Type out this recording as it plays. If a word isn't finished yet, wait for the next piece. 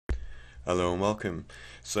Hello and welcome.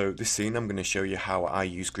 So this scene I'm going to show you how I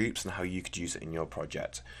use groups and how you could use it in your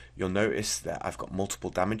project. You'll notice that I've got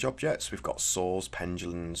multiple damage objects. We've got saws,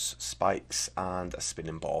 pendulums, spikes and a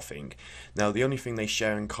spinning ball thing. Now the only thing they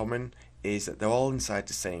share in common is that they're all inside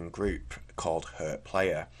the same group called hurt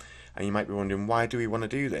player. And you might be wondering, why do we want to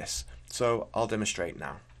do this? So I'll demonstrate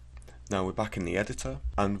now. Now we're back in the editor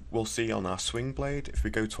and we'll see on our swing blade, if we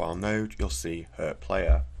go to our node, you'll see hurt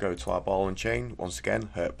player. Go to our ball and chain, once again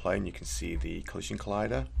hurt player, and you can see the collision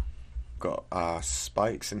collider. Got our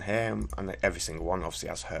spikes in here and every single one obviously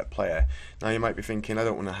has hurt player. Now you might be thinking, I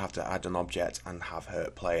don't want to have to add an object and have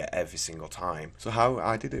hurt player every single time. So how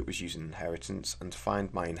I did it was using inheritance, and to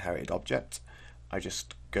find my inherited object I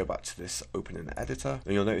just go back to this open in the editor.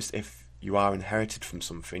 And you'll notice if you are inherited from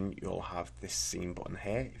something, you'll have this scene button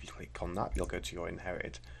here. If you click on that, you'll go to your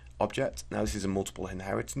inherited object. Now this is a multiple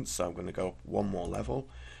inheritance, so I'm going to go up one more level,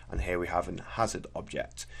 and here we have an hazard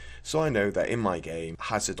object. So I know that in my game,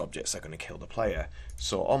 hazard objects are going to kill the player.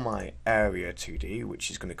 So on my area 2D,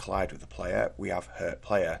 which is going to collide with the player, we have hurt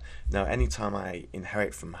player. Now anytime I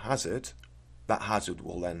inherit from hazard, that hazard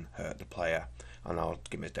will then hurt the player, and I'll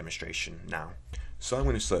give it a demonstration now. So I'm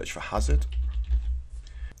going to search for hazard.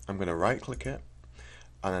 I'm going to right click it,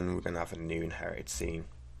 and then we're going to have a new inherited scene.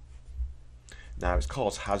 Now it's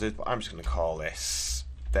called hazard, but I'm just going to call this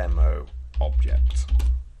demo object.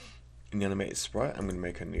 In the animated sprite, I'm going to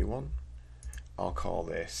make a new one. I'll call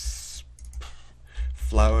this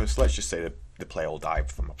flower. So let's just say that the player will die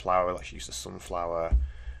from a flower. Let's use the sunflower.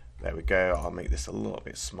 There we go. I'll make this a little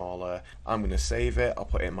bit smaller. I'm going to save it. I'll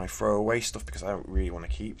put it in my throwaway stuff because I don't really want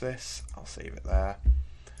to keep this. I'll save it there.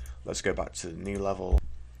 Let's go back to the new level.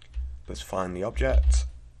 Let's find the object,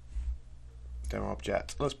 demo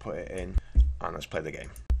object, let's put it in, and let's play the game.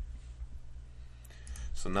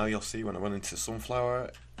 So now you'll see when I run into the sunflower,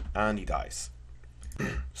 and he dies.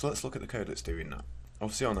 So let's look at the code that's doing that.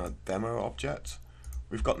 Obviously on our demo object,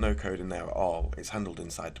 we've got no code in there at all, it's handled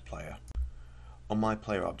inside the player. On my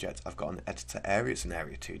player object, I've got an editor area, it's an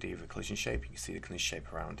area 2D with a collision shape, you can see the collision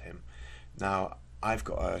shape around him. Now I've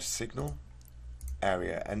got a signal,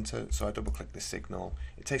 area enter, so I double click the signal.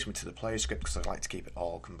 It takes me to the player script because I like to keep it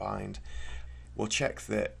all combined. We'll check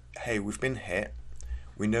that, hey, we've been hit,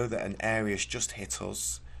 we know that an area's just hit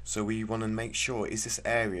us, so we want to make sure, is this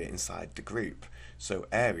area inside the group? So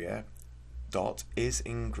area dot is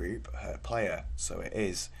in group hurt player, so it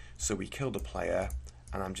is. So we kill the player,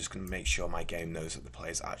 and I'm just going to make sure my game knows that the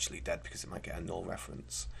player's actually dead because it might get a null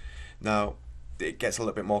reference. Now it gets a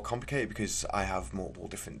little bit more complicated because I have multiple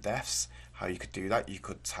different deaths. How you could do that, you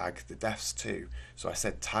could tag the deaths too. So I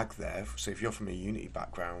said tag there, so if you're from a Unity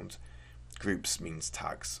background, groups means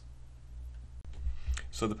tags.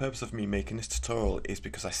 So the purpose of me making this tutorial is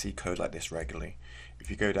because I see code like this regularly. If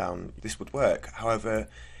you go down, this would work. However,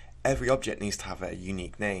 every object needs to have a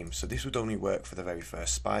unique name, so this would only work for the very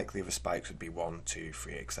first spike. The other spikes would be 1, 2,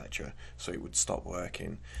 3, etc. So it would stop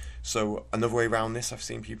working. So another way around this I've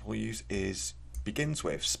seen people use is begins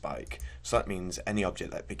with spike, so that means any object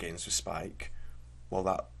that begins with spike, well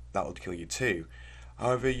that would kill you too.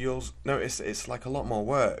 However, you'll notice it's like a lot more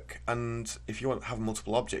work, and if you want to have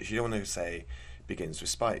multiple objects, you don't want to say begins with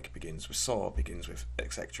spike, begins with saw, begins with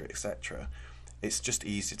etc, etc. It's just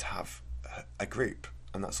easy to have a group,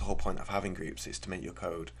 and that's the whole point of having groups, is to make your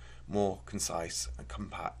code more concise and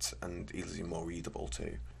compact and easily more readable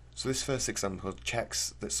too. So this first example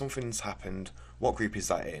checks that something's happened. What group is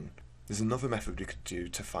that in? There's another method we could do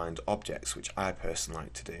to find objects, which I personally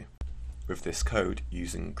like to do with this code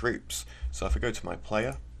using groups. So if I go to my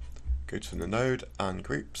player, go to the node and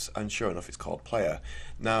groups, and sure enough it's called player.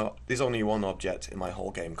 Now there's only one object in my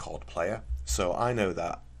whole game called player, so I know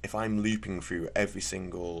that if I'm looping through every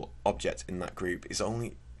single object in that group,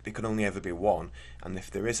 there can only ever be one, and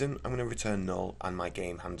if there isn't, I'm going to return null and my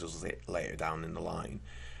game handles it later down in the line.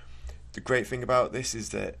 The great thing about this is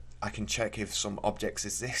that I can check if some objects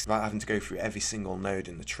exist without having to go through every single node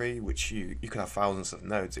in the tree, which you could have thousands of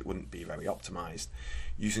nodes, it wouldn't be very optimized.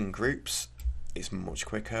 Using groups, it's much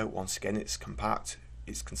quicker. Once again, it's compact,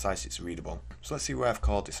 it's concise, it's readable. So let's see where I've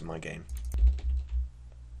called this in my game.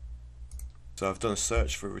 So I've done a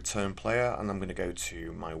search for return player, and I'm going to go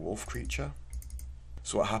to my wolf creature.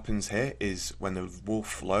 So what happens here is when the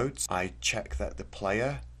wolf loads, I check that the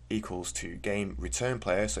player equals to game return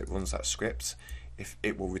player, so it runs that script. If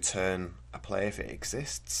it will return a player if it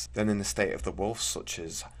exists. Then in the state of the wolf, such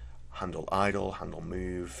as handle idle, handle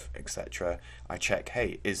move, etc., I check,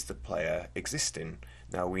 hey, is the player existing?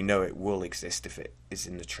 Now we know it will exist if it is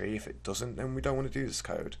in the tree. If it doesn't, then we don't want to do this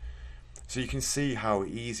code. So you can see how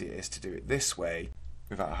easy it is to do it this way.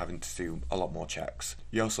 without having to do a lot more checks.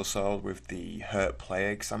 You also saw with the hurt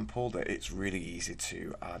player example that it's really easy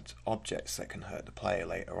to add objects that can hurt the player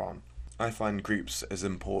later on. I find groups as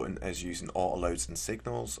important as using autoloads and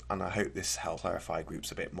signals, and I hope this helps clarify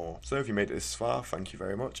groups a bit more. So if you made it this far, thank you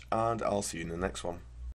very much, and I'll see you in the next one.